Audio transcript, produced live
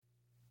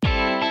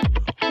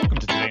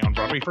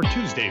Broadway for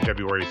Tuesday,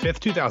 February 5th,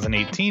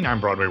 2018. I'm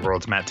Broadway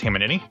World's Matt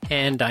Tamanini.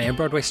 And I am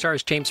Broadway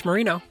Stars James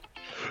Marino.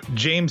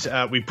 James,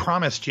 we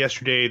promised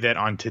yesterday that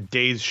on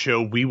today's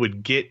show we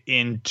would get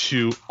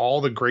into all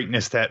the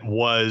greatness that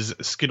was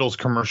Skittles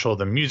Commercial,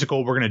 the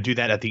musical. We're going to do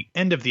that at the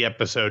end of the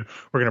episode.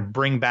 We're going to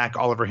bring back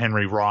Oliver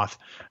Henry Roth.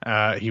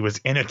 He was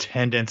in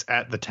attendance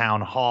at the town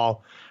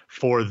hall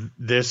for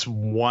this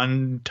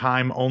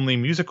one-time only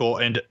musical.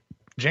 And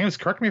James,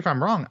 correct me if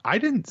I'm wrong, I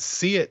didn't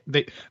see it.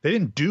 They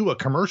didn't do a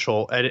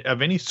commercial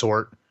of any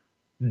sort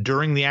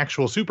during the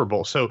actual Super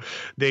Bowl. So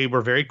they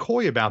were very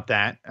coy about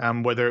that,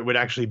 whether it would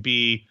actually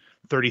be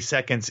 30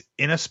 seconds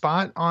in a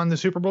spot on the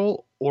Super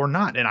Bowl or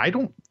not. And I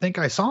don't think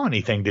I saw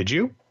anything. Did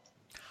you?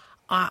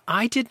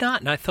 I did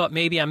not. And I thought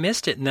maybe I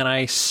missed it. And then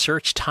I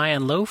searched high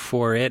and low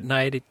for it, and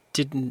I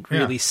didn't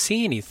really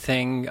see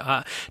anything.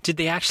 Did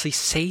they actually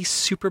say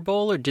Super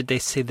Bowl, or did they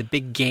say the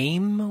big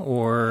game?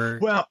 Or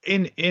well,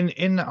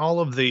 in all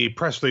of the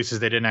press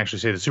releases, they didn't actually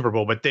say the Super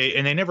Bowl, but they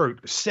never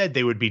said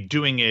they would be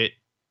doing it.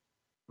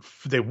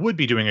 They would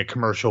be doing a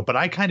commercial, but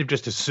I kind of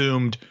just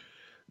assumed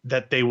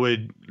that they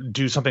would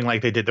do something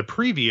like they did the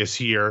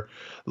previous year.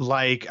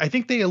 Like, I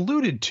think they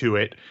alluded to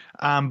it.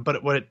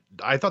 But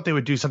I thought they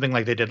would do something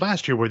like they did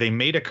last year, where they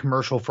made a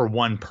commercial for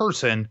one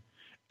person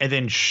and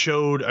then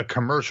showed a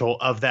commercial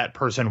of that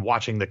person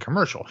watching the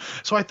commercial.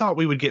 So I thought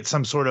we would get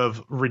some sort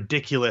of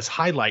ridiculous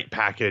highlight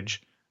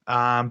package.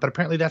 But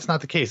apparently that's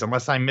not the case,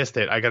 unless I missed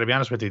it. I got to be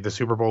honest with you. The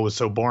Super Bowl was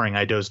so boring,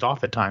 I dozed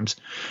off at times.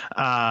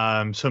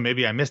 So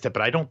maybe I missed it,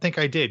 but I don't think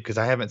I did, because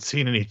I haven't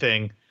seen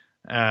anything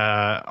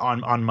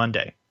on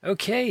Monday.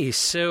 Okay,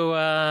 so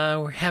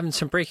we're having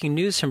some breaking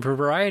news from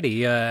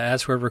Variety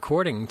as we're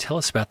recording. Tell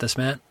us about this,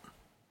 Matt.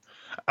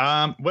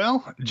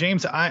 Well,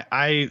 James,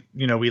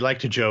 we like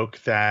to joke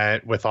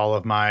that with all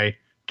of my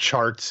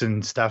charts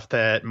and stuff,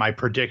 that my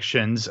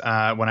predictions,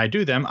 when I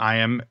do them, I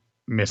am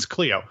Miss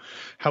Cleo.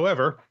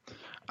 However,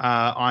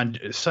 on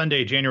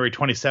Sunday, January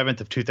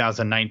 27th of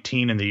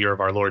 2019, in the year of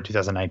our Lord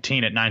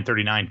 2019, at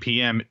 9:39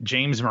 p.m.,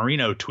 James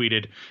Marino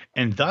tweeted,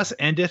 "And thus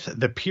endeth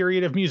the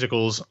period of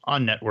musicals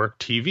on network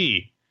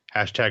TV.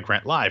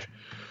 #RentLive."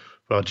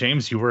 Well,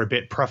 James, you were a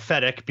bit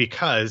prophetic,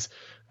 because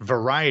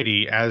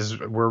Variety, as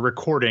we're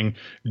recording,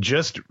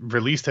 just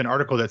released an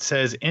article that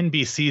says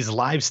NBC's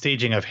live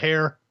staging of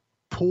Hair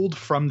pulled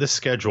from the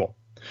schedule.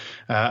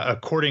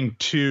 According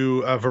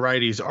to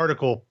Variety's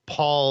article,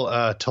 Paul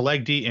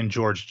Telegdi and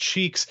George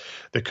Cheeks,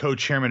 the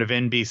co-chairman of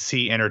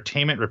NBC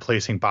Entertainment,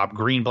 replacing Bob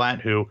Greenblatt,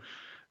 who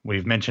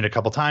we've mentioned a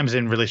couple times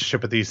in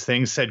relationship with these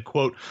things, said,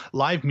 quote,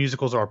 "Live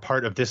musicals are a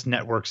part of this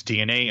network's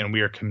DNA, and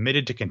we are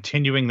committed to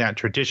continuing that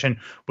tradition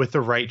with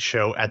the right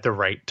show at the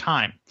right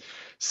time.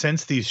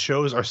 Since these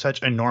shows are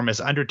such enormous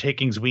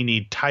undertakings, we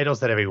need titles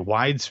that have a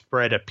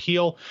widespread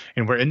appeal,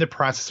 and we're in the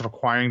process of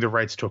acquiring the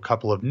rights to a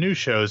couple of new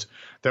shows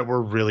that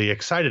we're really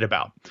excited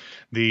about."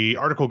 The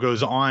article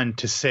goes on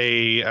to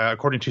say,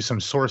 according to some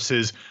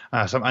sources,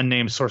 some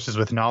unnamed sources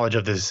with knowledge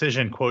of the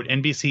decision, quote,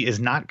 "NBC is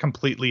not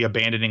completely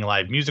abandoning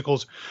live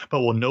musicals,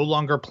 but will no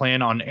longer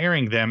plan on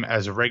airing them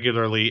as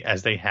regularly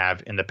as they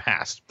have in the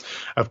past."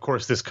 Of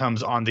course, this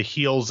comes on the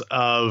heels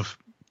of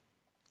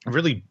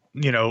really,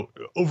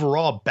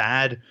 overall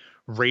bad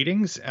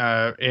ratings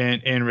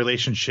in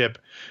relationship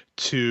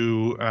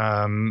to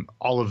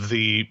all of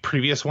the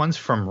previous ones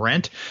from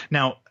Rent.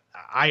 Now,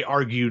 I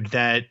argued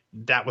that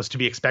that was to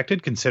be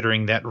expected,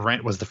 considering that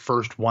Rent was the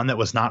first one that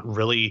was not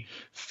really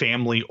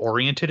family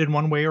oriented in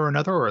one way or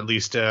another, or at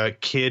least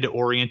kid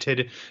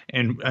oriented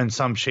in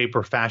some shape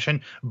or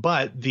fashion.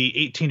 But the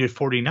 18 to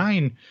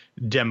 49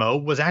 demo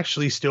was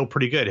actually still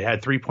pretty good. It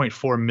had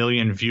 3.4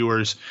 million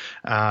viewers,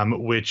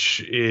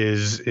 which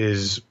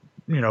is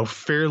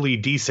fairly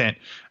decent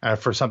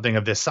for something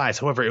of this size.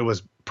 However, it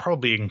was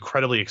probably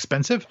incredibly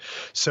expensive.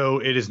 So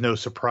it is no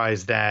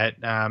surprise that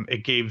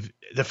it gave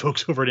the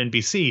folks over at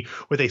NBC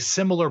with a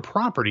similar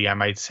property, I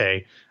might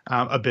say,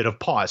 a bit of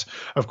pause.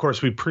 Of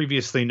course, we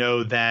previously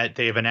know that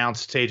they've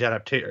announced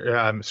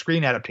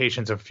screen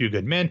adaptations of A Few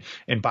Good Men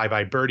and Bye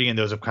Bye Birdie, and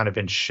those have kind of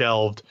been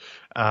shelved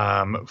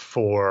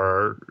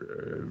for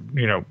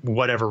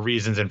whatever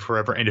reasons and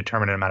forever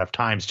indeterminate amount of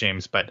times,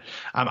 James. But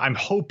I'm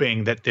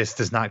hoping that this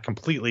does not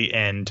completely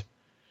end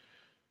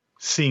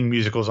seeing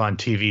musicals on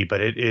TV,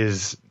 but it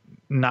is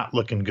not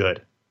looking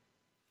good.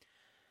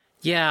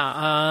 Yeah,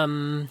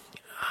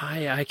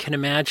 I can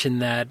imagine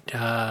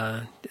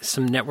that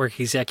some network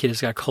executives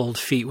got cold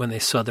feet when they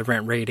saw the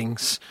Rent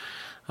ratings.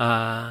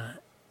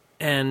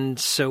 And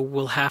so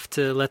we'll have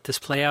to let this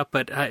play out.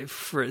 But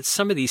for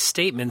some of these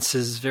statements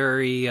is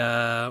very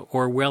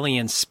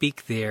Orwellian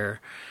speak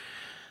there.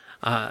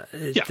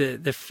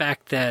 The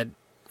fact that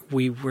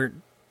we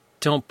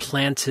don't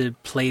plan to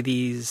play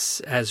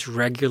these as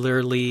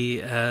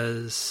regularly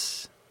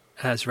as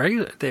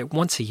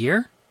once a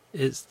year.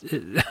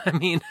 I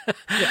mean,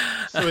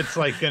 so it's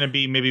like going to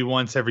be maybe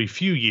once every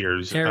few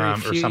years or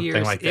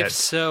something like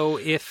that.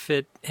 If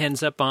it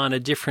ends up on a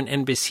different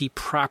NBC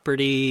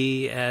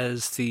property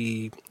as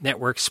the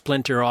network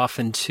splinter off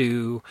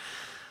into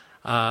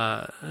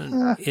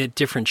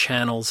different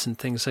channels and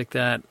things like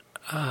that,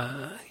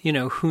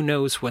 who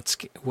knows what's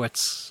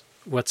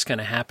going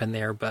to happen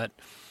there, but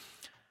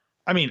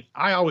I mean,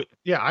 I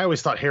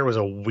always thought Hair was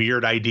a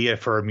weird idea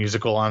for a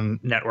musical on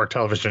network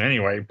television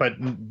anyway, but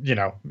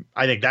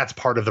I think that's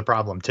part of the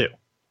problem too.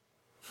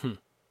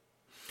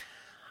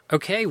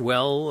 Okay,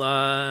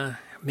 well,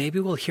 maybe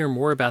we'll hear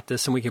more about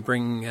this and we can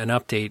bring an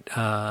update,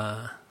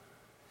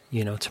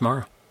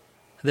 tomorrow.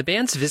 The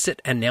Band's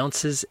Visit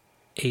announces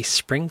a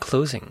spring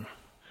closing.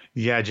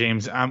 Yeah,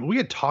 James, we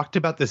had talked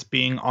about this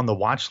being on the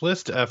watch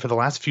list for the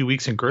last few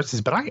weeks in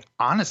Gerst's, but I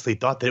honestly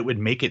thought that it would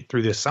make it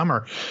through this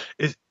summer,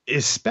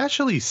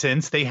 especially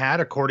since they had,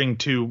 according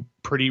to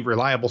pretty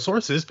reliable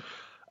sources,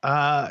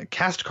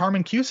 cast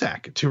Carmen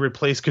Cusack to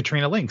replace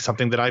Katrina Link,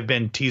 something that I've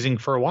been teasing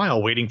for a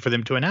while, waiting for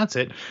them to announce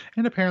it,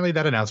 and apparently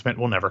that announcement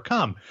will never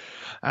come.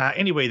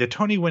 Anyway, the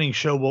Tony-winning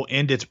show will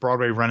end its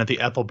Broadway run at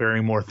the Ethel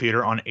Barrymore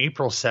Theater on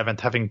April 7th,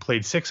 having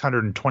played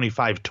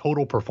 625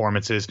 total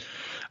performances.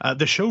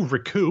 The show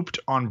recouped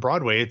on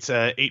Broadway its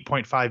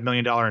 $8.5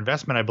 million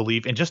investment, I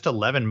believe, in just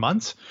 11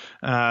 months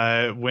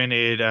when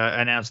it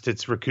announced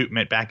its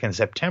recoupment back in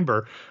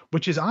September,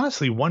 which is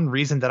honestly one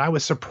reason that I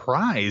was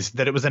surprised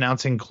that it was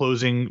announcing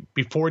closing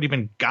before it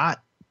even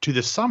got to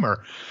the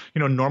summer.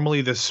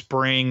 Normally the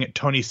spring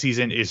Tony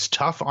season is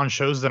tough on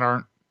shows that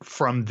aren't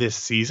from this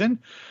season,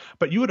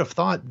 but you would have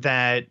thought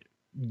that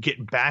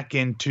get back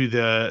into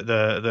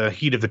the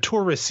heat of the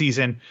tourist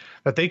season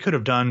that they could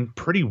have done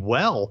pretty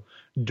well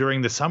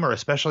during the summer,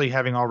 especially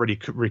having already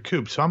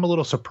recouped. So I'm a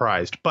little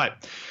surprised.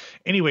 But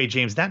anyway,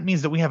 James, that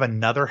means that we have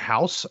another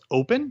house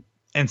open.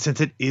 And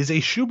since it is a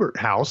Schubert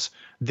house,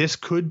 this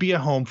could be a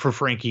home for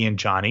Frankie and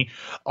Johnny.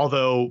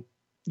 Although,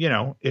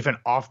 if an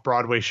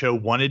off-Broadway show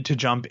wanted to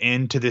jump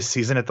into this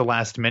season at the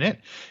last minute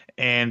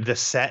and the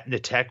set and the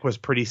tech was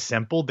pretty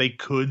simple, they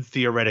could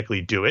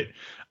theoretically do it.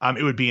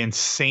 It would be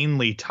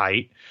insanely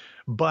tight,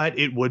 but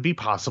it would be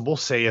possible,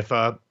 say, if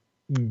a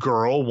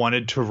girl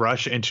wanted to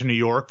rush into New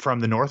York from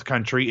the North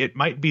Country, it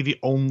might be the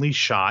only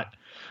shot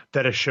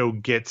that a show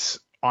gets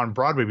on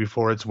Broadway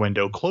before its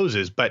window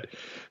closes. But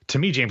to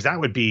me, James, that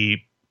would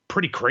be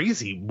pretty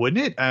crazy,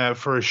 wouldn't it?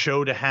 For a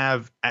show to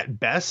have at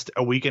best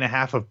a week and a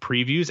half of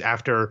previews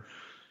after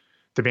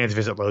the Band's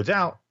Visit loads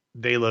out,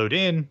 they load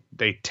in,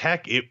 they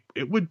tech. It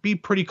would be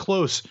pretty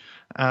close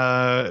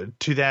to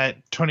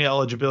that Tony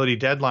eligibility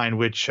deadline,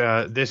 which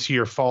this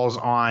year falls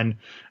on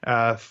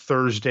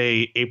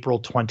Thursday,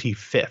 April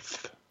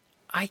 25th.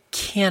 I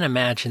can't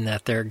imagine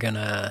that they're going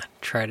to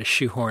try to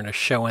shoehorn a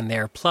show in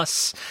there.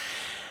 Plus,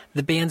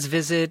 the Band's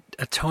Visit,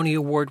 a Tony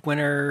Award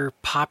winner,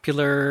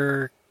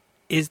 popular.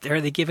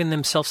 Are they giving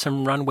themselves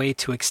some runway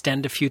to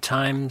extend a few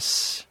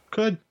times?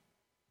 Could.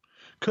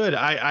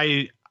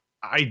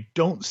 I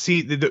don't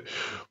see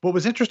what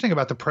was interesting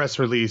about the press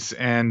release,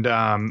 and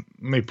let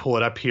me pull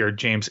it up here,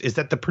 James, is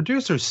that the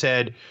producers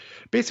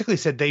basically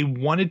said they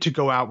wanted to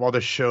go out while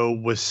the show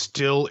was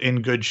still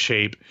in good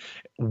shape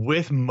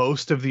with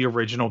most of the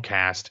original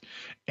cast,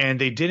 and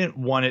they didn't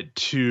want it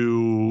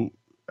to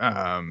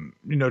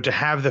to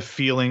have the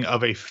feeling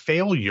of a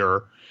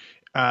failure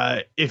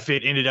if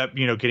it ended up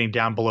getting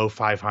down below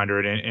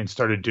 500 and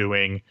started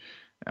doing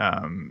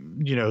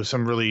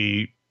some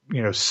really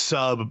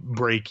sub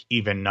break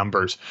even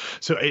numbers.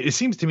 So it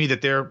seems to me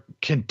that they're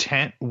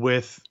content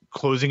with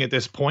closing at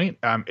this point.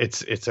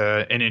 It's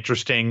an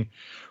interesting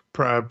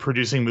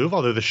producing move,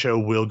 although the show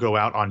will go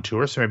out on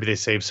tour. So maybe they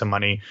save some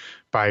money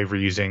by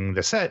reusing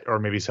the set, or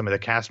maybe some of the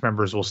cast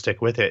members will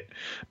stick with it.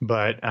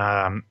 But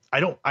I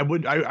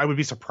would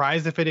be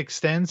surprised if it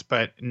extends,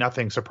 but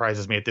nothing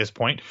surprises me at this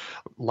point.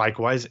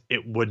 Likewise,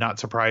 it would not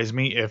surprise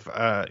me if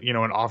an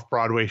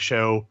off-Broadway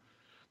show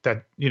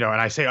that, and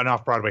I say an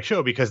off-Broadway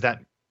show because that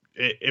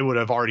it would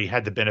have already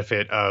had the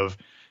benefit of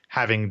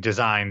having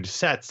designed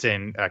sets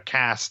and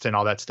cast and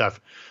all that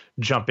stuff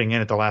jumping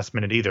in at the last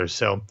minute either.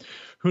 So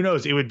who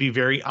knows? It would be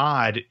very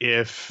odd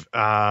if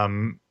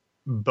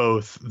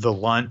both the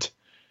Lunt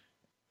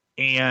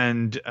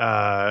and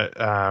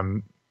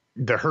the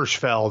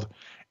Hirschfeld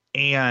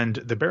and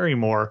the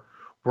Barrymore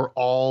were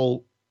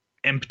all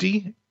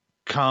empty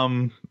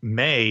come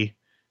May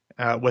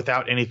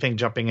without anything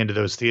jumping into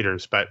those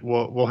theaters. But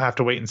we'll have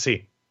to wait and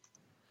see.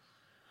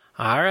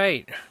 All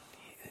right.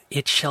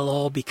 It shall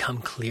all become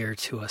clear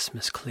to us,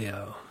 Miss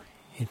Cleo.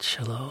 It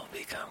shall all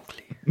become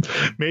clear.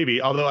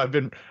 Maybe, although I've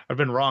been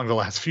wrong the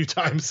last few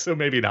times, so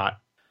maybe not.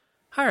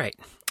 All right.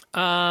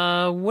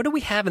 What do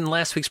we have in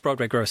last week's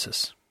Broadway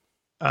grosses?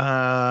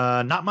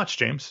 Not much,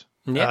 James.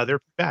 Yeah.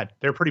 They're bad.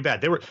 They're pretty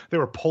bad. They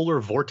were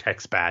polar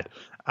vortex bad.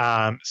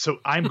 So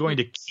I'm going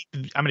to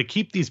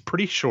keep these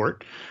pretty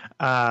short,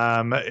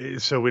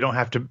 so we don't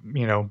have to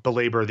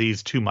belabor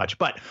these too much.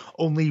 But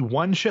only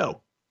one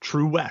show,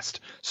 True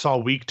West, saw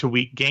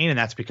week-to-week gain, and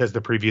that's because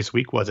the previous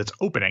week was its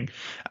opening,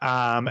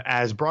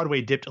 as Broadway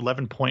dipped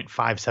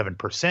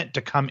 11.57%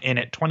 to come in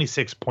at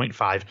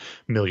 $26.5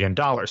 million.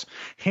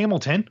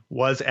 Hamilton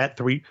was at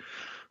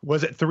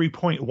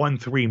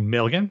 $3.13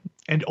 million,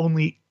 and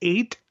only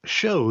 8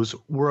 shows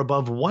were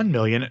above 1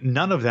 million,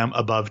 none of them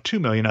above 2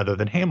 million other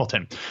than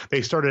Hamilton.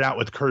 They started out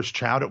with Cursed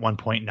Child at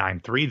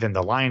 1.93, then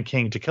The Lion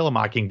King, To Kill a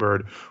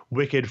Mockingbird,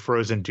 Wicked,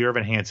 Frozen, Dear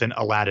Evan Hansen,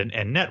 Aladdin,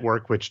 and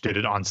Network, which did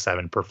it on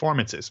 7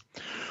 performances.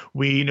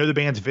 We know the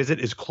band's visit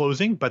is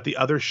closing, but the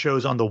other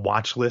shows on the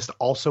watch list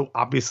also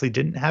obviously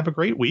didn't have a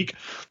great week.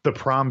 The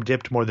Prom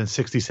dipped more than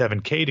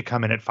 67K to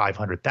come in at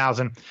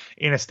 500,000.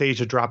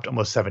 Anastasia dropped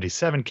almost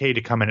 77K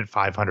to come in at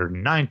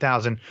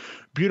 509,000.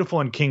 Beautiful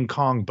and King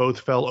Kong both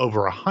fell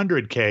over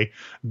 100K.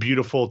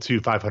 Beautiful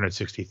to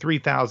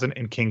 563,000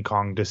 and King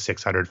Kong to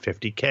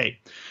 650K.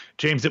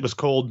 James, it was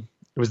cold.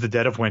 It was the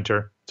dead of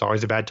winter. It's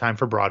always a bad time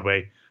for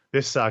Broadway.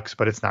 This sucks,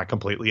 but it's not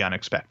completely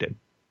unexpected.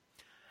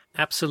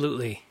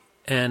 Absolutely.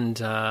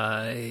 And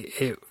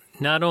it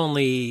not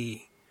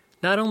only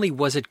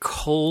was it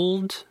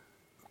cold,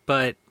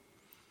 but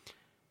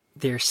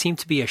there seemed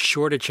to be a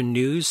shortage of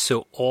news.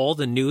 So all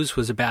the news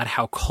was about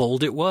how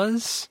cold it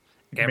was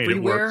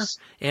everywhere.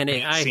 And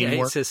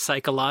it's a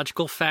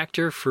psychological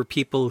factor for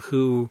people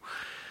who,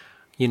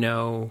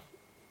 let's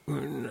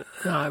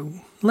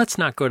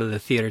not go to the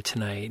theater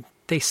tonight.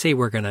 They say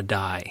we're going to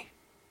die.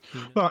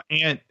 Well,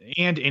 and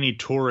any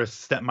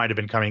tourists that might have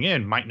been coming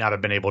in might not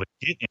have been able to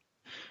get in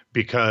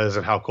because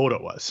of how cold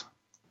it was.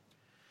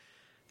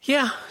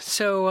 Yeah.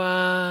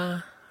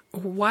 So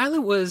while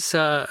it was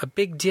a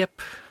big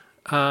dip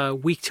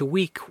week to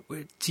week,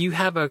 do you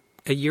have a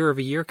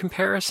year-over-year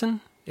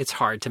comparison? It's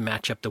hard to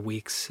match up the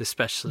weeks,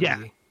 especially.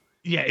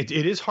 Yeah, it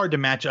is hard to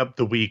match up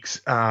the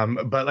weeks.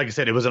 But like I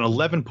said, it was an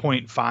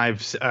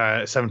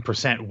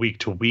 11.57%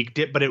 week-to-week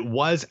dip, but it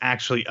was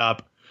actually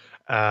up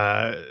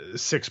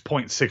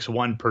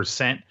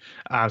 6.61%.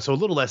 So a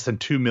little less than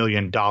 $2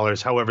 million.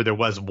 However, there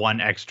was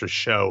one extra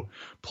show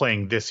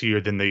playing this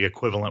year than the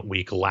equivalent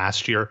week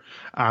last year.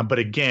 But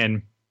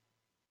again,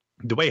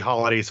 the way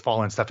holidays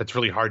fall and stuff, it's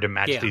really hard to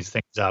match these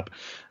things up,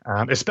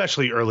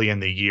 especially early in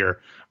the year.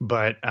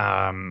 But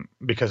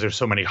because there's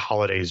so many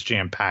holidays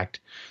jam-packed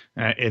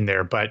in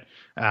there. But,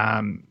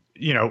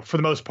 for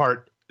the most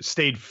part,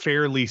 stayed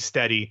fairly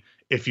steady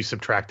if you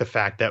subtract the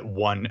fact that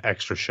one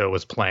extra show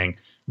was playing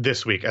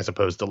this week as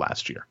opposed to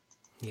last year.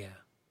 Yeah.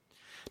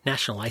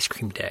 National Ice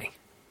Cream Day.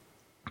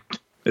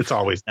 It's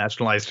always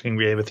National Ice Cream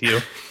Day with you.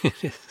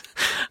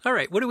 All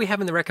right. What do we have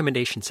in the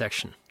recommendation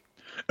section?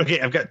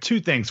 Okay, I've got 2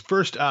 things.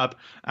 First up,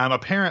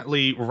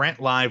 apparently Rent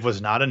Live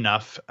was not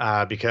enough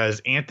because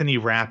Anthony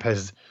Rapp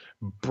has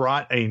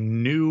brought a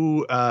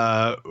new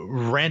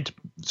Rent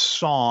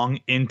song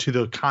into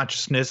the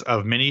consciousness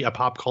of many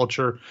pop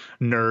culture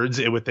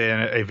nerds with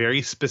a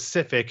very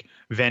specific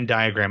Venn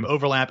diagram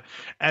overlap.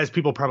 As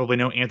people probably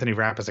know, Anthony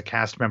Rapp is a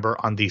cast member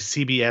on the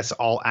CBS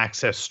All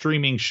Access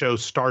streaming show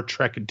Star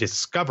Trek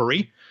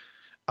Discovery,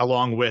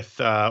 along with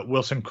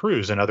Wilson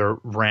Cruz, another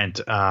Rent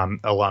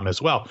alum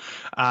as well.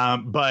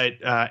 But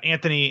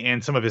Anthony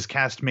and some of his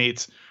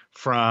castmates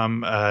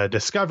from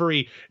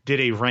Discovery did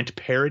a Rent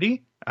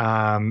parody,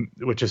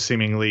 which is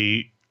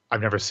seemingly,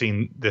 I've never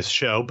seen this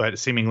show, but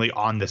seemingly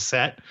on the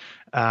set,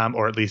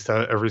 or at least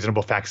a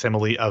reasonable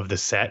facsimile of the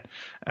set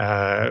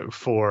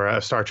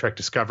for Star Trek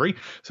Discovery.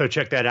 So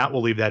check that out.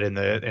 We'll leave that in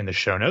the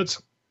show notes.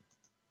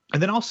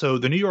 And then also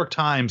the New York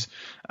Times,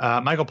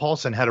 Michael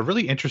Paulson had a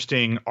really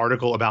interesting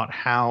article about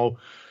how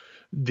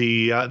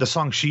the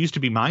song She Used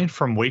to Be Mine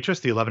from Waitress,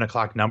 the 11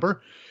 o'clock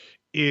number,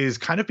 is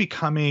kind of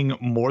becoming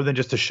more than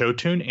just a show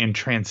tune and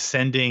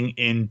transcending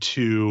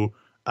into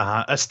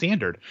a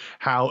standard.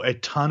 How a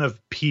ton of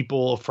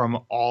people from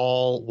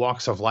all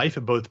walks of life,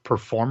 both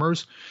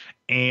performers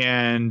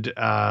and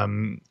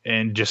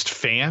just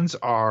fans,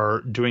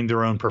 are doing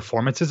their own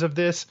performances of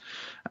this.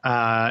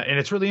 And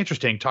it's really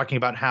interesting talking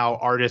about how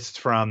artists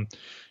from,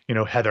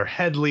 Heather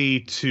Headley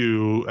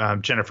to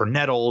Jennifer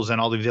Nettles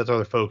and all of these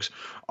other folks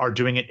are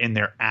doing it in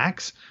their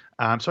acts.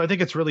 So I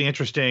think it's really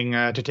interesting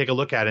to take a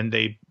look at. And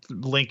they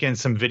link in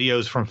some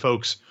videos from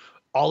folks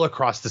all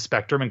across the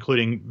spectrum,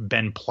 including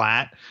Ben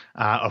Platt,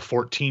 a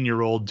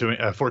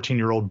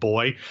 14-year-old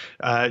boy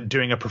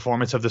doing a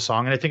performance of the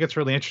song. And I think it's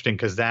really interesting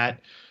because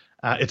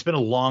it's been a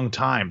long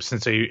time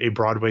since a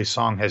Broadway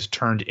song has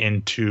turned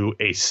into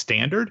a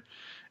standard.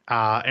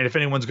 And if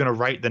anyone's going to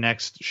write the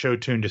next show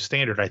tune to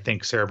standard, I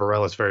think Sarah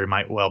Bareilles very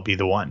might well be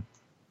the one.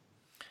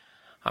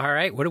 All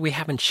right. What do we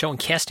have in show and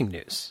casting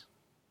news?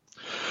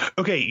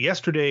 Okay,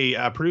 yesterday,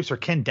 producer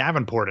Ken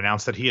Davenport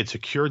announced that he had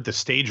secured the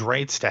stage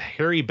rights to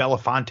Harry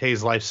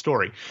Belafonte's life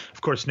story.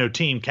 Of course, no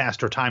team,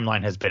 cast, or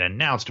timeline has been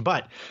announced,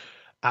 but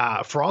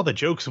for all the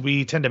jokes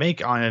we tend to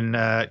make on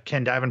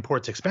Ken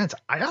Davenport's expense,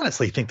 I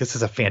honestly think this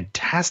is a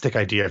fantastic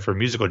idea for a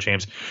musical,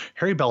 James.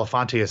 Harry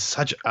Belafonte is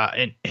such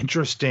an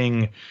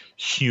interesting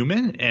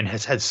human and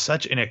has had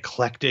such an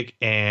eclectic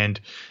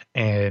and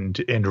and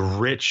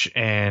rich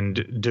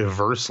and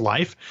diverse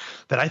life,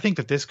 that I think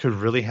that this could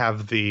really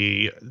have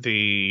the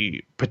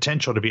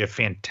potential to be a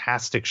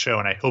fantastic show,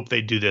 and I hope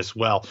they do this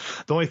well.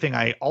 The only thing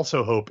I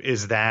also hope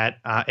is that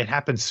it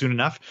happens soon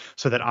enough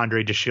so that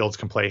Andre DeShields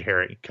can play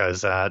Harry,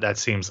 because that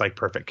seems like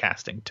perfect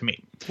casting to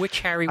me. Which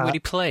Harry would he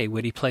play?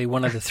 Would he play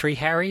one of the 3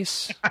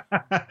 Harrys?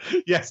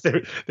 Yes,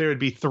 there would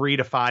be 3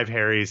 to 5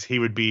 Harrys. He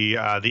would be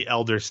the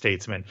elder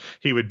statesman.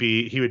 He would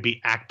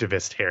be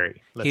activist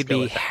Harry. He'd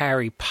be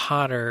Harry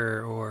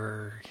Potter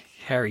or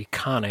Harry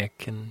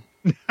Connick, and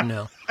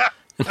no.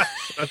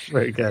 That's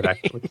very good,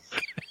 actually.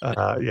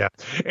 Yeah.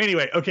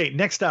 Anyway, okay,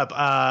 next up,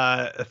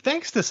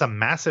 thanks to some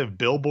massive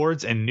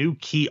billboards and new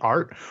key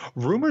art,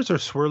 rumors are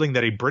swirling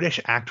that a British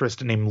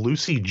actress named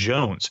Lucy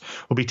Jones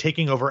will be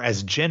taking over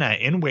as Jenna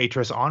in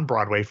Waitress on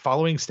Broadway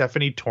following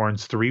Stephanie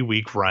Torn's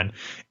 3-week run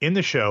in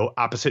the show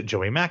opposite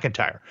Joey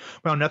McIntyre.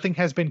 While nothing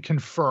has been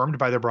confirmed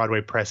by the Broadway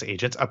press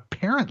agents,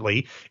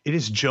 apparently it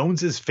is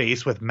Jones's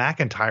face with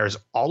McIntyre's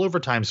all over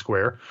Times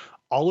Square,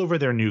 all over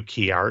their new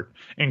key art,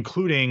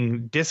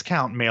 including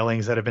discount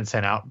mailings that have been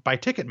sent out by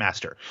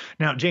Ticketmaster.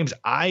 Now, James,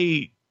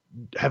 I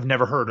have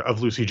never heard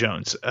of Lucy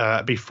Jones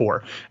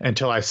before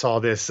until I saw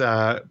this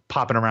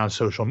popping around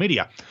social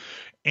media.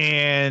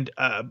 And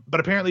but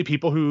apparently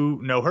people who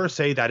know her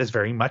say that is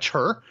very much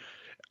her.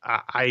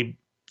 I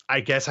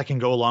guess I can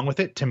go along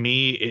with it. To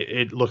me,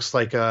 it looks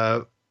like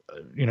a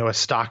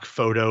stock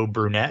photo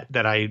brunette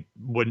that I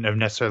wouldn't have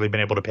necessarily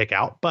been able to pick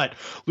out. But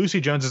Lucy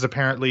Jones is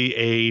apparently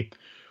a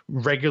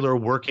regular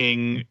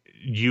working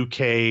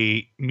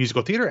UK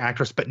musical theater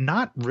actress, but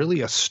not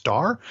really a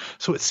star.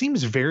 So it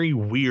seems very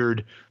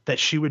weird that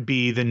she would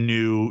be the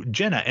new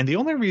Jenna. And the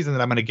only reason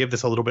that I'm going to give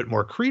this a little bit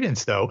more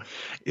credence, though,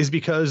 is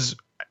because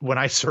when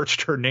I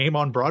searched her name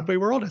on Broadway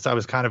World, as I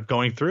was kind of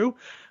going through,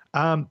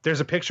 there's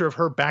a picture of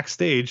her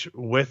backstage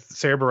with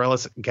Sarah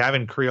Bareilles,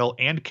 Gavin Creel,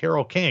 and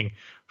Carole King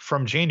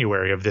from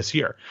January of this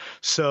year.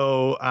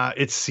 So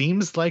it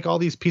seems like all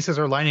these pieces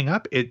are lining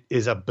up. It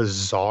is a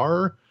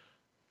bizarre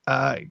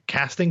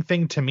casting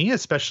thing to me,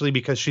 especially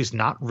because she's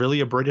not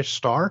really a British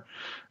star,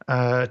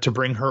 to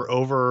bring her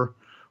over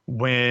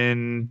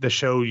when the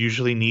show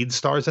usually needs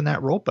stars in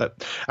that role.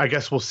 But I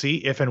guess we'll see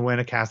if and when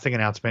a casting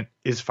announcement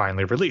is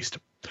finally released.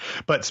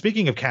 But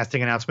speaking of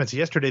casting announcements,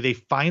 yesterday they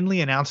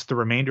finally announced the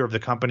remainder of the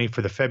company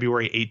for the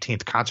February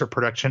 18th concert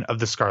production of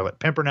The Scarlet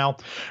Pimpernel.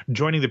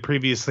 Joining the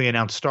previously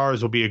announced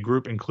stars will be a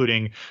group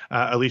including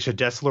Alicia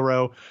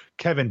Deslaro,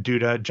 Kevin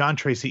Duda, John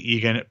Tracy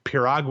Egan,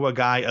 Piragua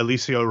guy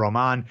Alicio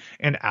Roman,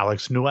 and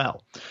Alex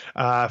Noel.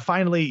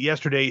 Finally,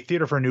 yesterday,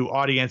 Theater for a New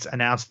Audience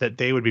announced that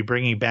they would be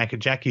bringing back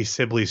Jackie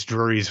Sibley's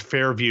Drury's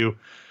Fairview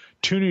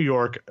to New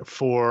York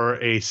for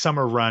a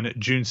summer run,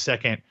 June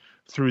 2nd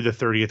through the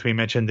 30th. We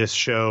mentioned this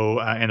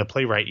show and the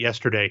playwright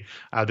yesterday.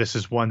 This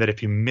is one that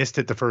if you missed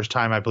it the first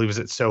time, I believe is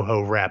at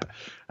Soho Rep,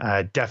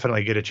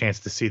 definitely get a chance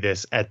to see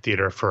this at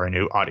Theater for a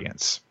New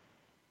Audience.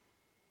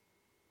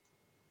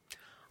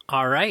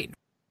 All right.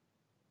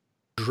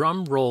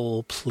 Drum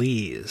roll,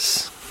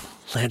 please.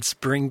 Let's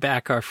bring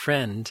back our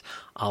friend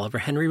Oliver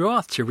Henry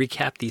Roth to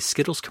recap the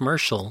Skittles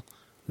commercial,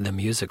 The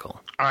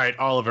Musical. All right,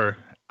 Oliver,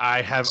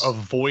 I have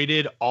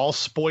avoided all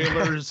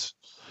spoilers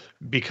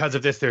because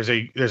of this. There's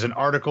an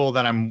article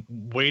that I'm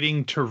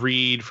waiting to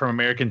read from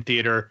American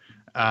Theater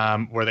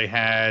where they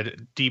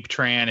had Deep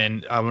Tran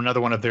and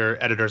another one of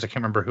their editors, I can't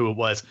remember who it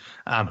was,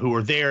 who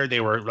were there.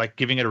 They were like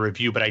giving it a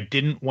review, but I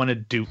didn't want to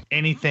do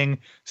anything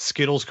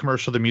Skittles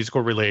commercial, The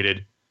Musical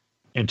related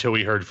until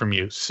we heard from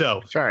you.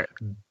 So, sure.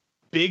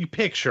 Big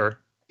picture.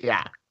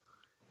 Yeah.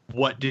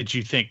 What did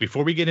you think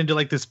before we get into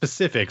like the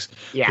specifics?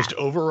 Yeah. Just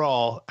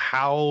overall,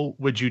 how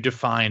would you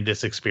define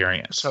this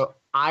experience? So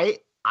I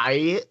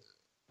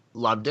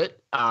loved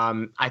it.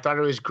 I thought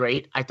it was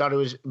great. I thought it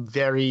was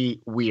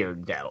very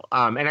weird though.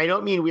 And I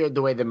don't mean weird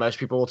the way that most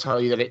people will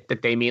tell you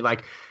that they mean.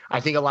 Like, I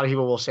think a lot of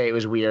people will say it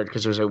was weird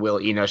because it was a Will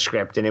Eno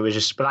script and it was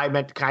just, but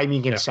I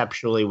mean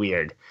conceptually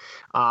weird.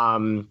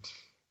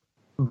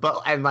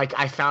 But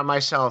I found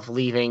myself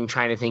leaving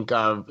trying to think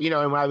of,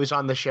 and when I was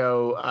on the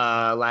show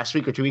last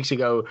week or 2 weeks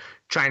ago,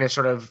 trying to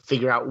sort of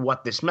figure out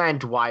what this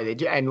meant, why they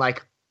do. And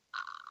like,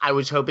 I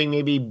was hoping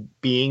maybe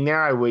being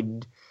there, I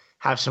would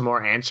have some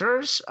more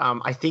answers.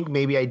 I think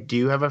maybe I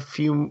do have a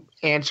few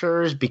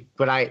answers,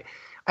 but I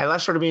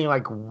left sort of being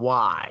like,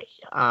 why?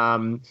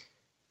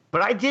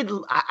 But I did.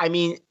 I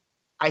mean,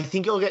 I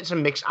think you'll get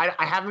some mixed. I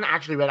haven't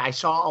actually read. I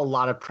saw a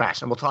lot of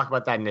press, and we'll talk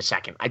about that in a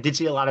second. I did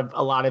see a lot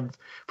of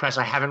press.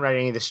 I haven't read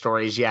any of the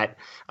stories yet.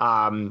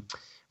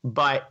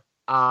 But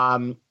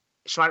I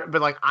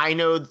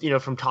know,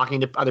 from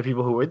talking to other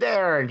people who were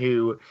there and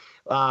who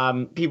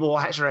people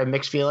sort of have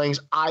mixed feelings.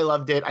 I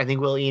loved it. I think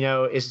Will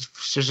Eno is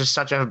just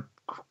such a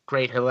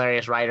great,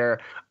 hilarious writer.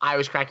 I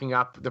was cracking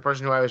up. The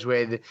person who I was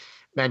with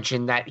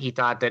mentioned that he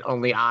thought that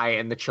only I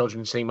and the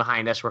children sitting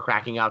behind us were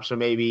cracking up. So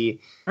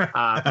maybe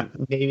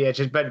it's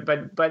just,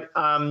 but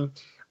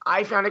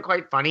I found it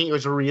quite funny. It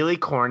was really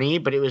corny,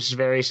 but it was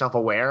very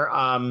self-aware.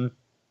 I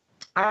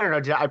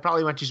don't know. I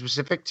probably went too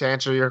specific to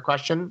answer your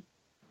question?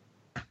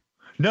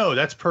 No,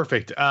 that's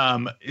perfect.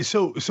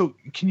 So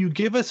can you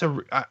give us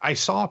I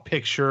saw a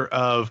picture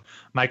of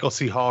Michael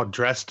C. Hall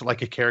dressed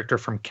like a character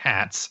from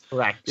Cats.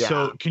 Correct. Yeah.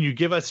 So can you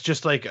give us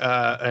just like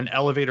an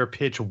elevator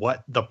pitch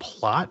what the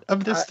plot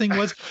of this thing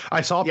was?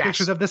 I saw yes.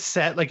 pictures of the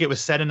set, like it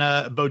was set in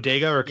a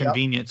bodega or a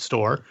convenience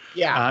store.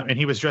 Yeah. And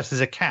he was dressed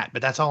as a cat,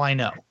 but that's all I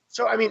know.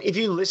 So, I mean, if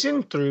you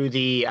listen through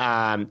the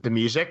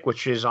music,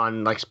 which is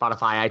on like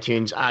Spotify,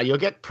 iTunes, you'll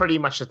get pretty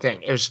much the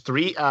thing. It was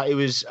three.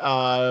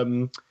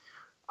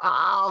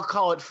 I'll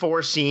call it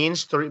 4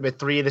 scenes. But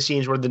 3 of the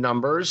scenes were the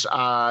numbers.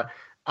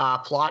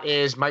 Plot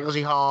is Michael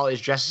C. Hall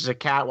is dressed as a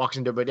cat, walks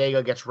into a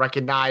bodega, gets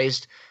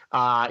recognized.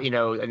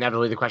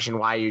 Inevitably the question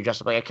why you dressed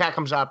up like a cat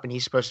comes up, and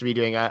he's supposed to be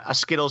doing a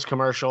Skittles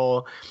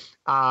commercial.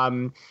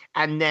 And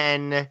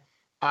then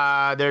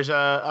there's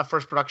a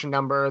first production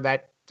number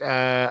that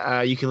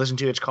you can listen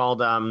to. It's called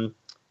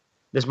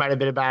This Might Have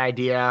Been a Bad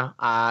Idea.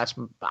 It's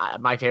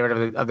my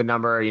favorite of the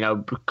number,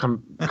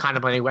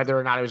 contemplating whether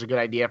or not it was a good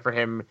idea for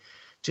him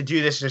to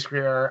do this in his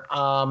career.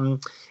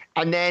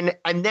 And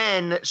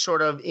then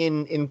sort of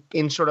in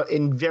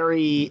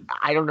very,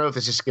 I don't know if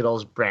this is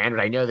Skittles brand,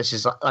 but I know this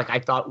is like, I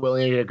thought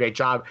William did a great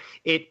job.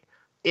 It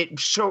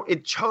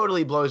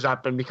totally blows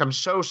up and becomes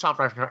so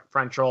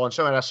self-referential and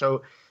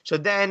so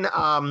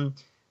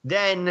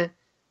then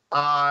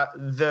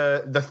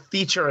the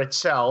feature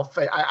itself,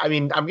 I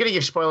mean, I'm going to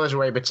give spoilers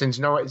away, but since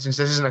this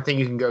isn't a thing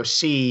you can go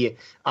see,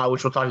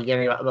 which we'll talk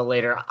again about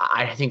later,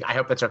 I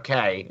hope that's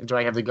okay. Do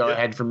I have the go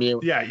ahead from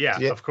you? Yeah,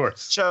 of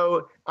course.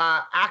 So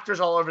actors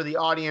all over the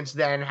audience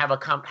then have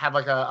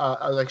like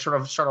a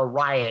sort of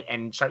riot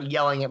and start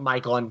yelling at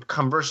Michael and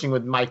conversing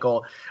with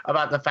Michael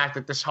about the fact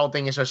that this whole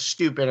thing is so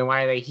stupid and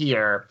why are they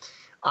here.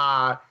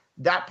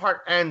 That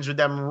part ends with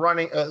them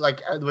running,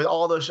 with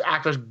all those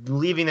actors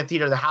leaving the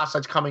theater, the house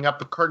lights coming up,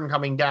 the curtain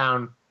coming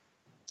down,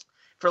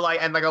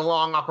 and a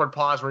long awkward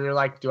pause where you're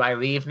like, do I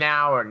leave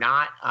now or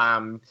not?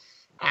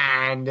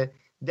 And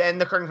then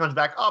the curtain comes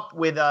back up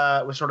with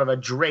sort of a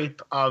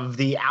drape of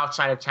the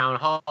outside of town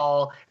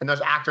hall and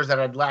those actors that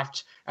had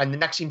left. And the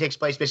next scene takes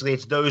place. Basically,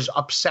 it's those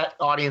upset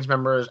audience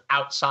members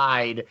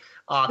outside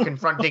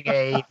confronting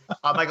a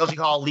Michael C.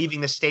 Hall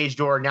leaving the stage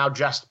door, now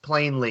dressed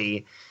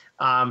plainly.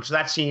 So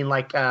that's scene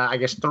I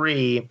guess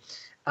 3,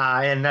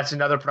 and that's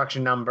another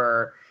production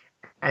number.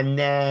 And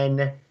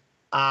then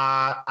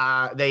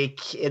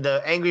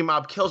the angry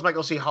mob kills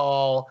Michael C.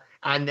 Hall,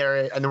 and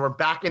then we're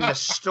back in the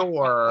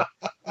store.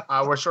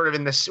 We're sort of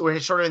in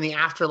the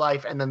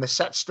afterlife, and then the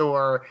set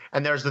store,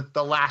 and there's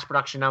the last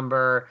production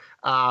number,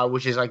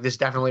 which is like, this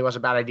definitely was a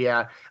bad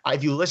idea.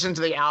 If you listen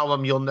to the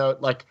album, you'll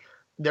note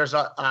there's Drew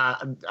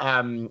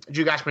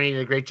Gasparini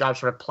did a great job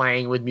sort of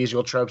playing with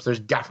musical tropes.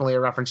 There's definitely a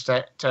reference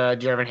to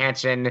Dear Evan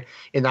Hansen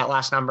in that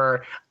last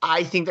number.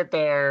 I think that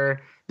the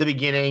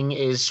beginning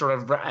is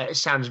sort of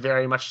sounds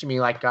very much to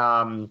me like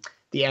the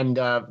end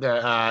of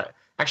the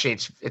actually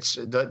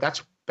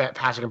that's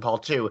Pasek and Paul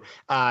too.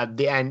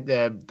 The end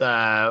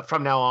the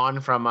From Now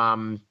On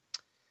from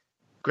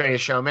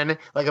Greatest Showman.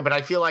 But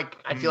I feel like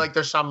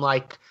there's some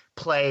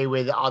play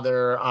with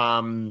other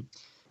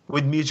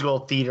with musical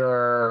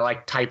theater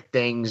type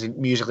things and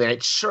musically, and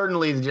it's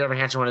certainly the Dear Evan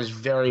Hansen one is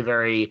very,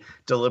 very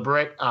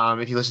deliberate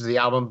if you listen to the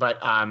album, but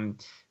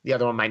the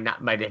other one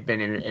might have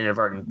been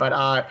inadvertent.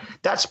 But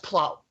that's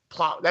plot.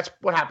 That's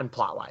what happened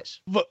plot wise.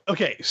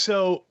 Okay,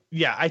 so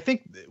yeah, I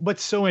think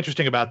what's so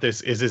interesting about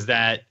this is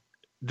that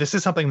this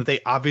is something that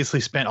they obviously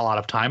spent a lot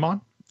of time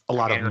on, a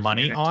lot of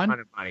money on, ton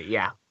of money,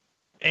 yeah,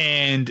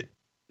 and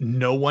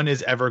no one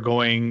is ever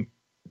going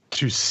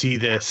to see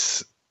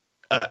this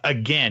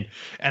again.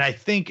 And I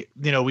think,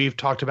 we've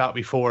talked about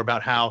before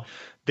about how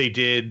they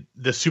did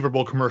the Super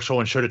Bowl commercial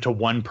and showed it to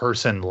one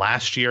person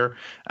last year,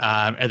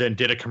 and then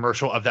did a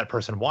commercial of that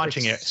person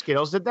watching it.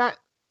 Skittles did that?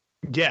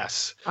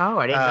 Yes. Oh,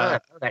 I didn't know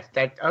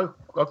that. Oh,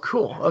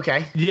 cool.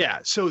 Okay. Yeah.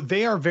 So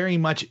they are very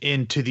much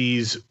into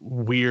these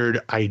weird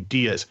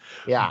ideas.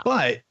 Yeah.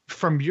 But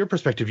from your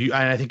perspective, and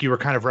I think you were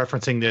kind of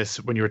referencing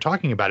this when you were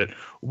talking about it.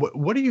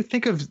 What do you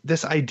think of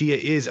this idea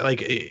is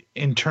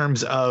in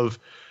terms of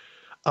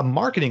a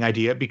marketing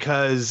idea?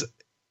 Because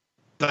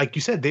like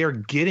you said, they are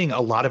getting a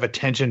lot of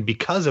attention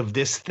because of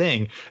this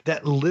thing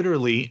that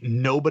literally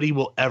nobody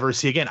will ever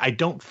see again. I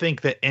don't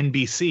think that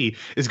NBC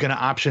is going to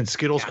option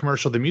Skittles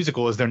commercial, the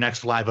musical, as their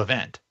next live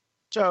event.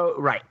 So,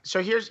 right.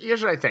 So here's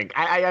what I think.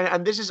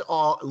 And this is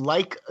all,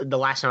 like the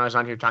last time I was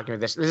on here talking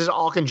about this is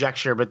all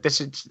conjecture, but this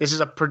is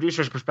a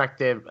producer's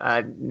perspective,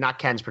 not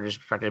Ken's producer's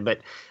perspective, but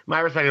my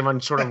perspective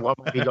on sort of what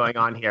might be going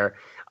on here.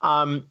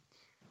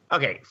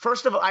 Okay.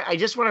 First of all, I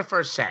just want to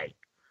first say,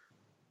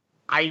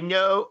 I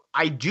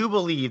do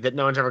believe that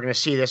no one's ever going to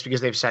see this because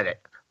they've said it.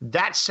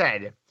 That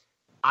said,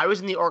 I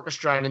was in the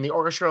orchestra, and in the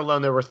orchestra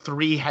alone, there were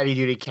 3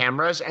 heavy-duty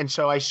cameras, and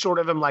so I sort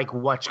of am like,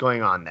 what's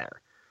going on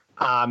there?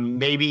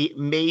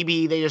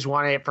 Maybe they just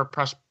wanted it for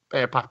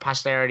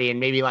posterity, and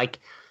maybe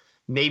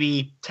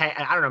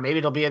I don't know, maybe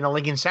it'll be in the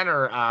Lincoln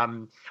Center. I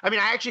mean,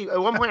 I actually at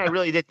one point I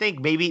really did think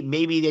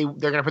maybe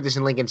they're going to put this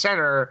in Lincoln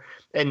Center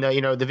in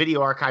the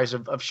video archives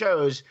of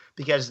shows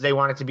because they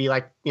want it to be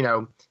like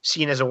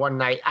seen as a one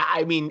night.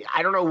 I mean,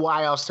 I don't know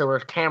why else there were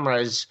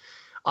cameras.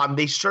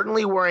 They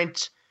certainly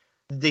weren't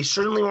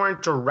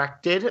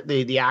directed.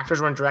 The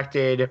actors weren't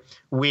directed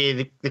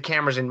with the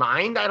cameras in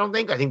mind. I don't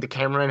think. I think the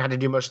cameraman had to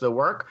do most of the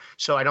work.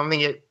 So I don't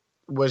think it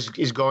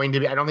is going to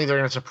be. I don't think they're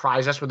going to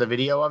surprise us with a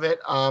video of it.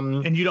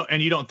 And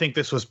you don't think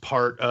this was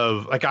part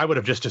of, like, I would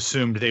have just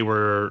assumed they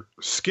were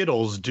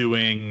Skittles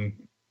doing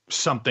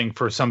something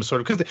for some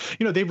sort of, because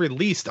they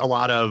released a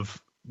lot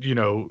of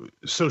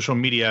social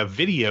media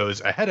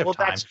videos ahead of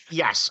time.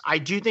 Yes, I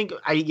do think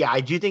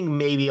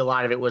maybe a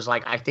lot of it was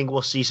like, I think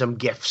we'll see some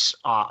GIFs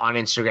on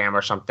Instagram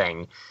or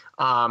something.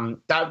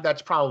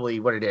 That's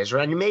probably what it is,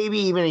 right? And maybe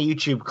even a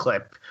YouTube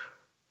clip.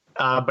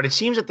 But it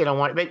seems that they don't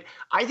want it. But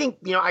I think,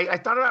 I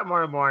thought about it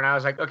more and more, and I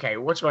was like, okay,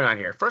 what's going on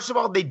here? First of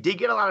all, they did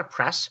get a lot of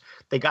press.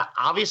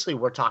 Obviously,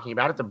 we're talking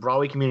about it. The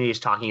Broadway community is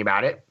talking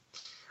about it.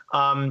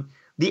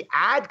 The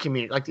ad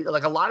community,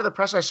 like a lot of the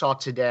press I saw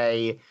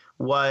today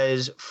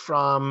was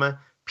from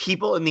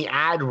people in the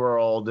ad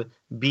world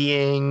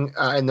being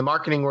in the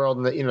marketing world,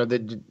 and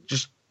the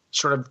just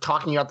sort of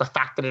talking about the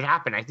fact that it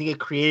happened. I think it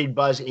created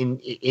buzz in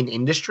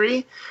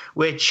industry,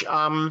 which is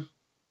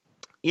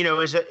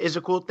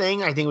a cool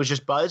thing. I think it was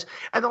just buzz.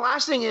 And the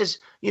last thing is,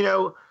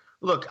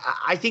 look,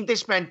 I think they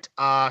spent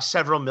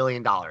several $1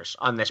 million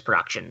on this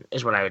production,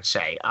 is what I would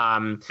say.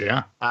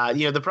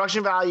 The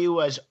production value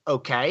was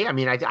okay. I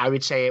mean, I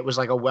would say it was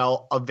like a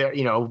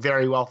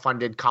very well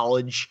funded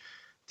college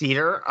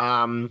theater.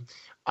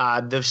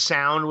 The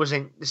sound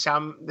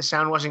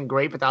wasn't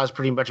great, but that was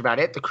pretty much about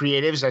it. The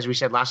creatives, as we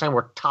said last time,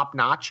 were top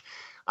notch.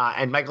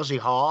 And Michael C.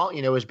 Hall,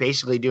 was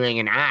basically doing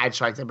an ad,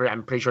 so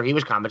I'm pretty sure he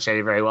was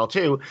compensated very well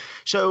too.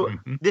 So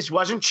This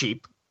wasn't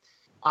cheap,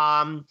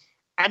 and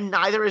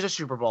neither is a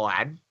Super Bowl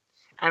ad.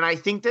 And I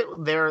think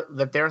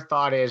that their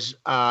thought is,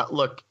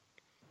 look,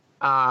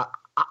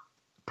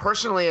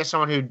 personally, as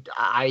someone who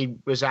I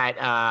was at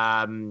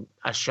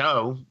a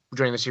show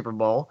during the Super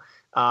Bowl,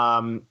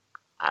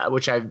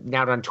 which I've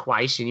now done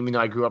twice, and even though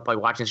I grew up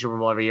watching Super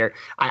Bowl every year,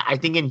 I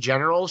think in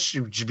general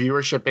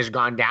viewership has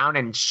gone down,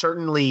 and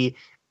certainly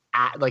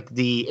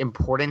the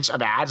importance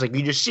of ads, you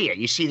just see it.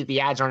 You see that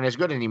the ads aren't as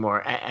good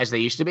anymore as they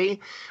used to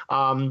be.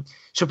 So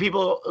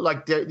people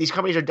these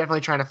companies are definitely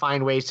trying to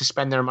find ways to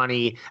spend their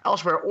money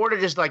elsewhere, or to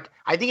just I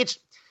think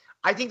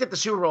that the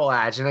Super Bowl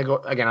ads, and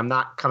I'm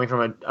not coming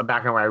from a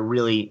background where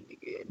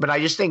but I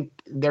just think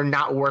they're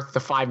not worth the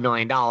 $5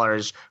 million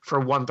for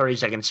one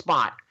 30-second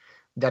spot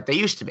that they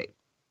used to be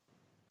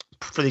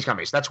for these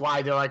companies. That's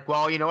why they're like,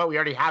 well, you know what? We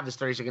already have this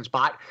 30-second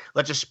spot.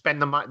 Let's just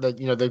spend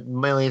the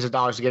millions of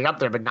dollars to get it up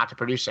there, but not to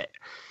produce it.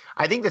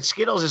 I think that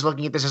Skittles is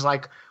looking at this as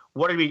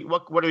what do we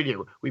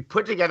do? We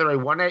put together a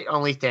one night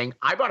only thing.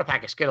 I bought a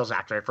pack of Skittles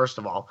after it. First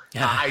of all,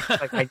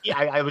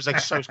 I was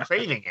so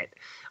craving it.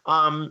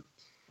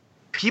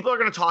 People are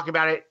going to talk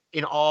about it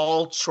in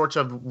all sorts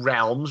of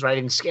realms, right?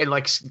 And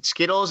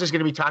Skittles is going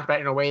to be talked about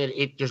in a way that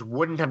it just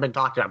wouldn't have been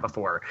talked about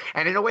before,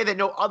 and in a way that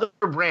no other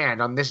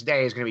brand on this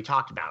day is going to be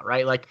talked about,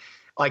 right?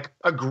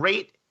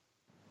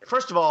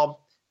 First of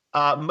all,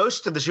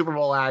 most of the Super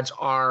Bowl ads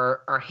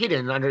are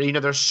hidden under,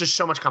 there's just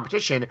so much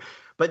competition,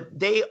 but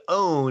they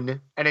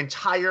own an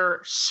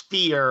entire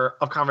sphere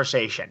of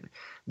conversation.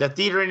 The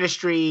theater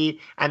industry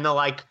and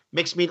the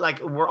mixed media,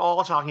 we're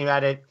all talking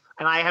about it.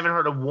 And I haven't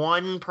heard of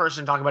one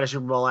person talking about a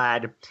Super Bowl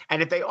ad.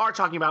 And if they are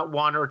talking about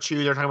one or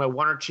two, they're talking about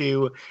one or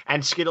two.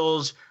 And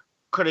Skittles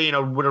would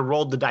have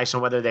rolled the dice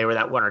on whether they were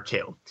that one or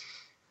two.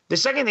 The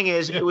second thing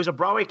is, It was a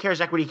Broadway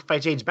Cares Equity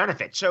Fights AIDS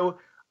benefit. So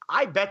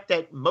I bet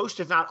that most,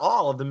 if not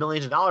all, of the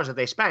millions of dollars that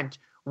they spent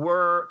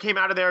came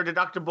out of their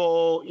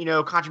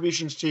deductible,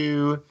 contributions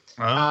to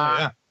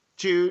a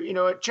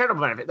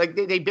charitable benefit.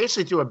 They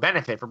basically threw a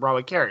benefit for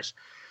Broadway Cares.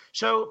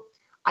 So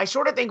I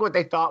sort of think what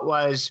they thought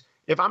was,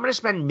 if I'm going to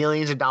spend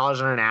millions of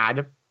dollars on an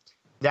ad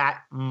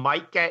that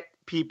might get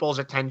people's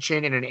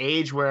attention in an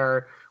age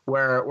where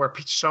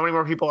so many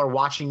more people are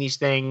watching these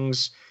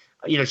things,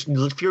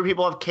 fewer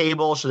people have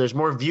cable, so there's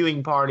more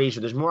viewing parties, so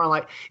there's more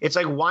online. It's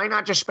why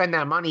not just spend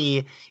that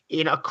money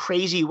in a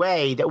crazy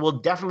way that will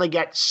definitely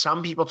get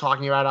some people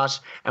talking about us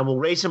and will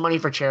raise some money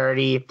for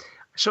charity.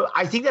 So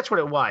I think that's what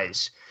it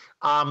was.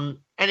 And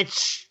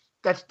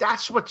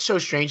that's what's so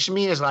strange to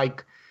me is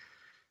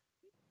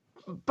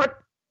but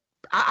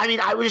I mean,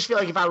 I would just feel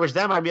like if I was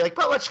them, I'd be like,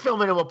 but let's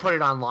film it and we'll put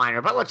it online,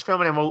 or but let's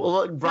film it and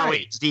we'll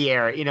Broadway the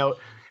air, And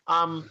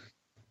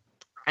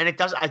it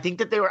does. I think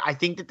that they were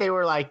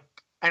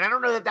and I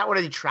don't know that would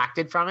have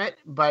detracted from it,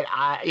 but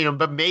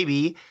but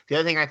maybe the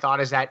other thing I thought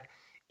is that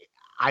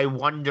I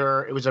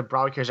wonder, it was a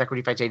Broadway Cares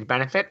Equity Fights AIDS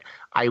benefit.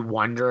 I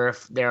wonder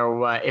if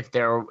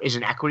there is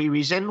an equity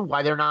reason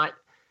why they're not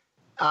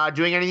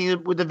doing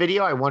anything with the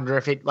video. I wonder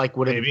if it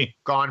would have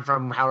gone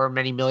from however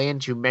many million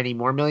to many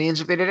more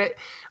millions if they did it.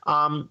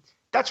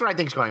 That's what I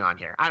think is going on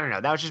here. I don't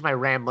know. That was just my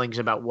ramblings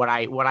about what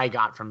I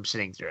got from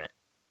sitting through it.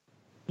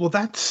 Well,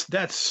 that's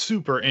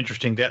super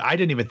interesting. That I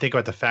didn't even think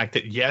about the fact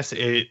that yes,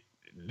 the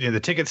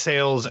ticket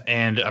sales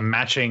and a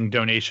matching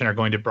donation are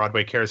going to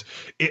Broadway Cares.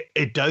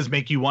 It does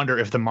make you wonder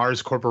if the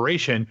Mars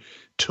Corporation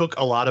took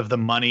a lot of the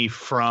money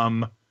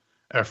from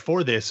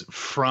for this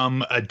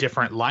from a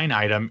different line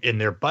item in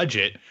their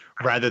budget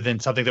rather than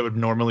something that would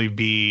normally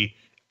be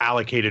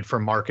allocated for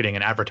marketing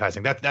and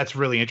advertising. That's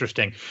really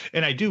interesting.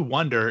 And I do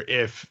wonder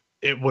if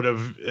it would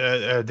have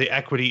the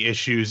equity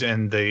issues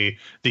and the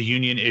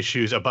union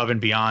issues above and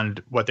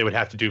beyond what they would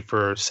have to do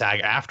for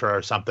SAG-AFTRA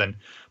or something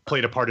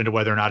played a part into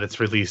whether or not it's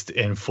released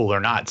in full or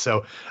not.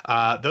 So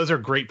those are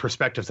great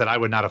perspectives that I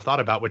would not have thought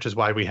about, which is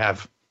why we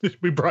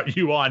brought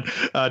you on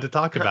to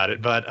talk about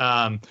it. But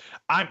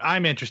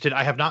I'm interested.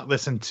 I have not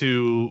listened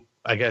to,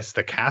 I guess,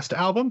 the cast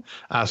album.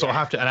 So I'll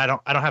have to, and I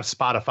don't have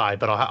Spotify,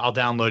 but I'll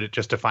download it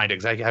just to find it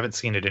because I haven't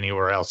seen it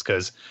anywhere else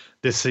because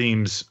this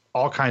seems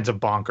all kinds of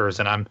bonkers,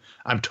 and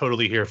I'm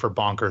totally here for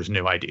bonkers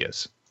new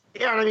ideas.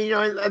 Yeah, I mean,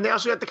 and they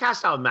also got the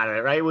cast album out of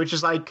it, right? Which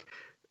is like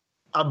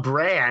a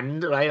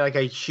brand, right? Like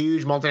a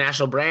huge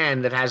multinational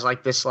brand that has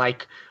like this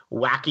like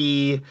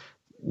wacky,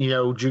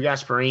 Drew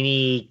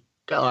Gasparini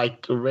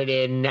like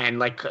written and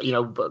like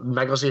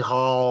Michael C.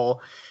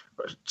 Hall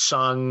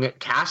sung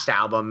cast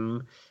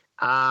album,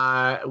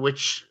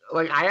 which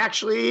like I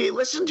actually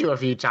listened to a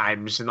few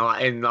times in the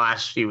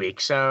last few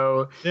weeks.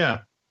 So yeah.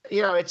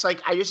 It's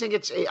like I just think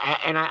it's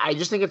I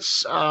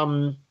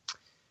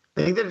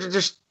think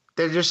that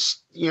they're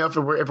just if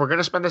we're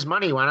gonna spend this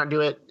money, why not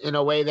do it in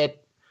a way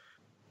that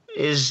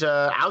is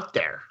out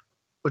there,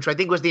 which I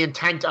think was the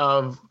intent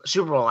of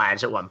Super Bowl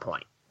ads at one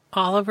point.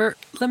 Oliver,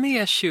 let me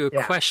ask you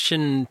a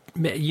question.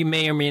 You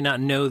may or may not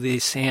know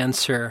this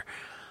answer.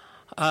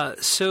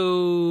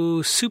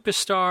 So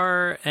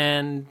Superstar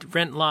and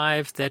Rent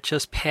Live that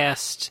just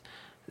passed,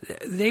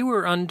 they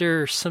were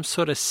under some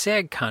sort of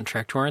SAG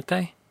contract, weren't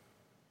they?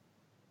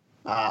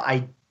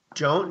 I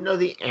don't know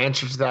the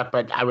answer to that,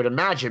 but I would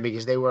imagine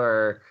because they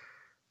were.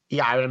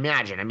 Yeah, I would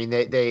imagine. I mean,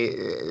 they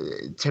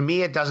to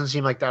me, it doesn't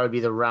seem like that would be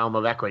the realm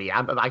of equity.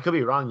 I could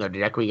be wrong though.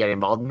 Did equity get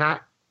involved in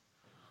that?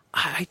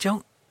 I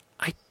don't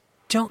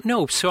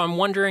know. So I'm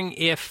wondering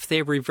if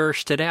they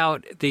reversed it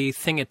out, the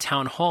thing at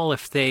Town Hall,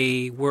 if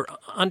they were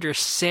under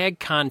SAG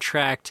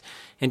contract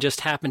and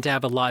just happened to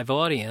have a live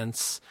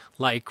audience,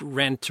 like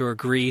Rent or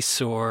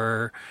Grease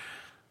or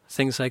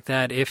things like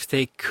that, if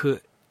they could,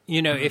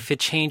 if it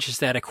changes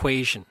that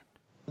equation.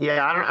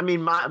 Yeah,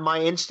 my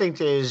instinct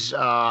is,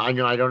 I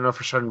don't know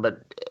for certain,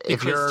 but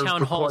if because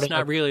Town Hall is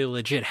not really a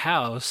legit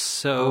house,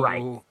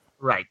 so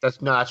right, that's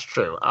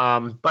true.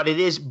 But it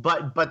is,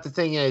 but the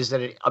thing is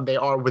that they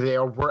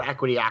were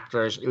equity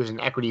actors. It was an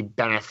equity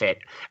benefit,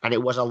 and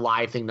it was a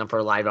live thing done for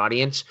a live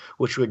audience,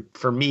 which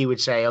would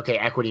say, okay,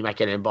 equity might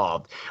get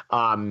involved.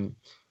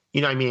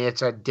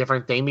 It's a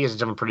different thing because it's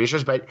different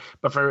producers, but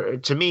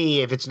to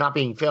me, if it's not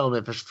being filmed,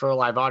 if it's for a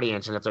live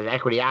audience, and if there's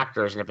equity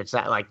actors, and if it's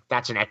that, like,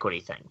 that's an equity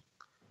thing.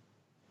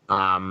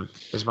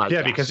 Is my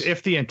guess.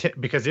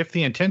 Because if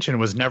the intention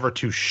was never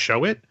to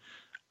show it,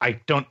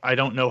 I don't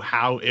know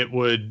how it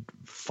would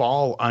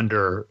fall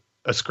under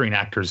a Screen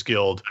Actors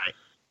Guild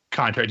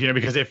contract.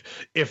 Because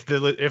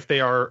if they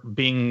are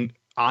being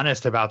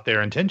honest about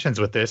their intentions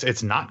with this,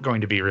 it's not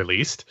going to be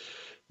released.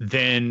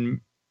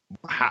 Then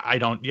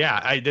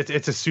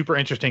it's a super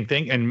interesting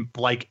thing, and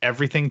like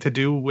everything to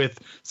do with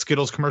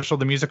Skittles commercial,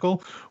 the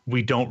musical,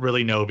 we don't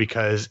really know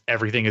because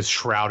everything is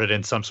shrouded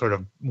in some sort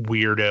of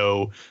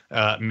weirdo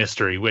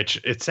mystery, which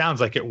it sounds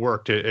like it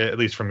worked, at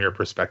least from your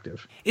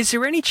perspective. Is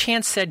there any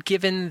chance that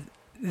given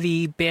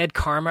the bad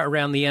karma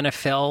around the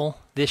NFL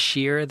this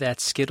year that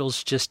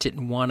Skittles just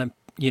didn't want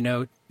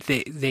to,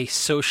 they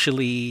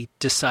socially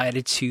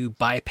decided to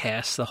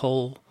bypass the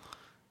whole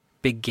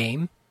big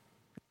game?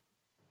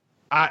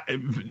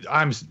 I'm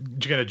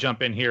going to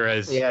jump in here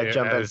as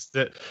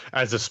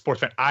a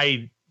sports fan.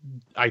 I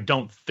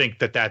don't think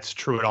that that's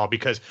true at all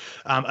because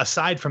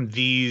aside from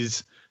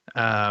these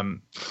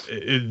ratings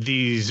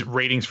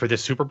for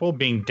this Super Bowl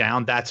being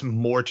down, that's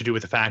more to do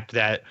with the fact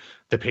that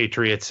the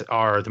Patriots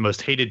are the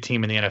most hated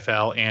team in the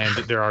NFL, and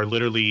there are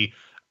literally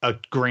a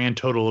grand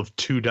total of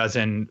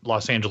 24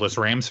 Los Angeles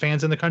Rams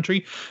fans in the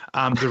country.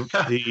 Well,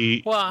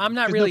 I'm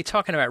not really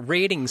talking about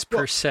ratings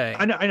per se.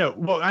 I know.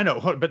 Well, I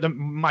know. But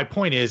my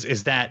point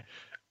is that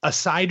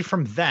aside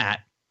from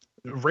that,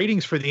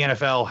 ratings for the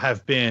NFL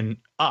have been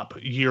up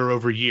year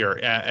over year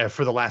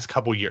for the last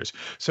couple years.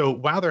 So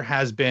while there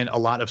has been a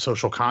lot of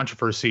social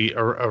controversy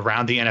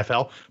around the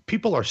NFL,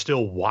 people are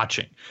still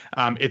watching.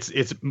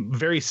 It's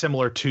very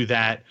similar to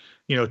that,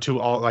 to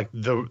all like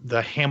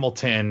the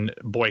Hamilton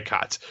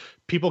boycotts.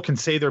 People can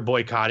say they're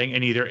boycotting,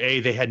 and either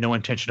A, they had no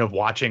intention of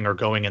watching or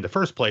going in the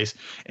first place,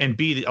 and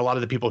B, a lot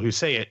of the people who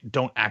say it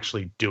don't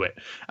actually do it.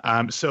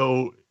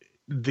 So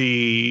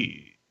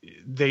they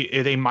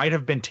might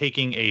have been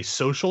taking a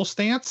social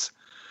stance,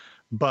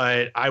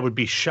 but I would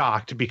be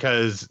shocked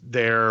because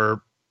their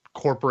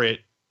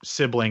corporate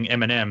sibling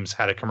M&M's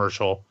had a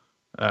commercial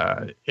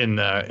in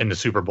the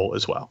Super Bowl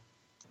as well.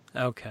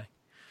 Okay.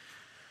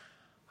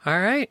 All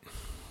right.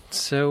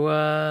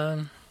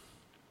 So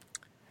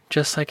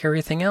just like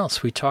everything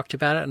else. We talked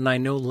about it, and I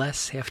know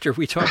less after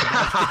we talked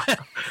about it.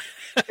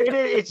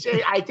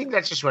 I think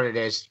that's just what it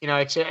is. You know,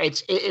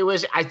 it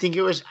was. I think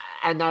it was,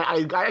 and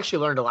I actually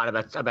learned a lot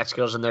about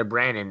Skittles and their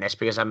brand in this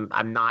because I'm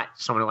not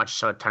someone who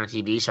watches a ton of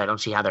TV, so I don't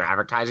see how they're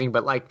advertising.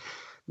 But like,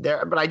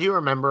 but I do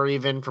remember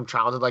even from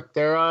childhood, like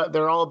they're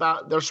all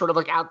about, they're sort of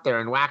like out there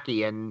and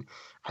wacky, and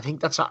I think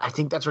that's what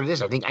it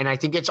is. I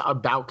think it's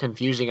about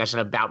confusing us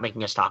and about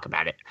making us talk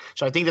about it.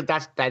 So I think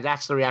that's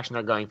the reaction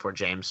they're going for,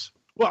 James.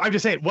 Well, I'm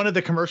just saying, one of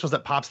the commercials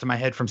that pops to my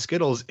head from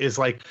Skittles is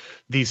like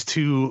these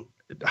two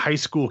high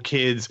school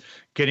kids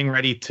getting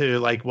ready to,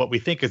 like, what we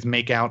think is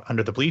make out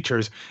under the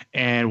bleachers,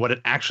 and what it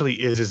actually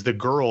is the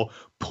girl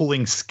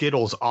pulling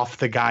Skittles off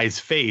the guy's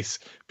face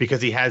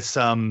because he has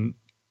some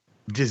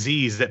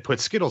disease that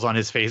puts Skittles on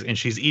his face, and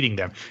she's eating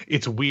them.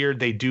 It's weird.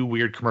 They do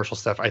weird commercial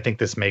stuff. I think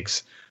this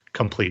makes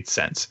complete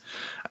sense.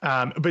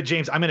 But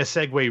James, I'm going to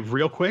segue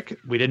real quick.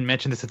 We didn't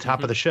mention this at the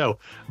top of the show,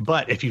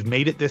 but if you've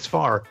made it this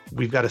far,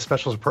 we've got a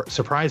special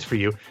surprise for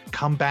you.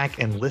 Come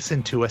back and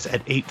listen to us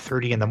at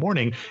 8:30 in the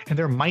morning, and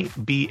there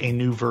might be a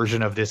new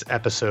version of this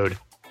episode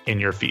in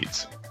your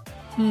feeds.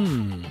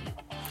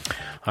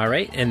 All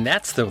right, and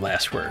that's the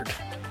last word.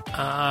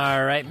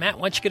 All right, Matt,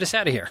 why don't you get us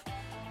out of here?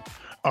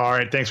 All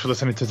right. Thanks for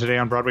listening to Today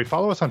on Broadway.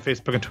 Follow us on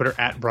Facebook and Twitter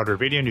at Broadway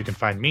Radio, and you can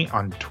find me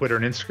on Twitter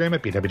and Instagram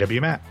at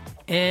BWWMatt.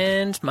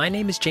 And my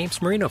name is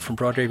James Marino from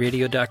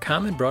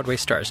BroadwayRadio.com and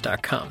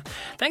BroadwayStars.com.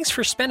 Thanks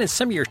for spending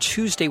some of your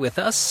Tuesday with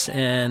us,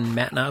 and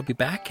Matt and I will be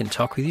back and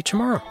talk with you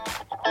tomorrow.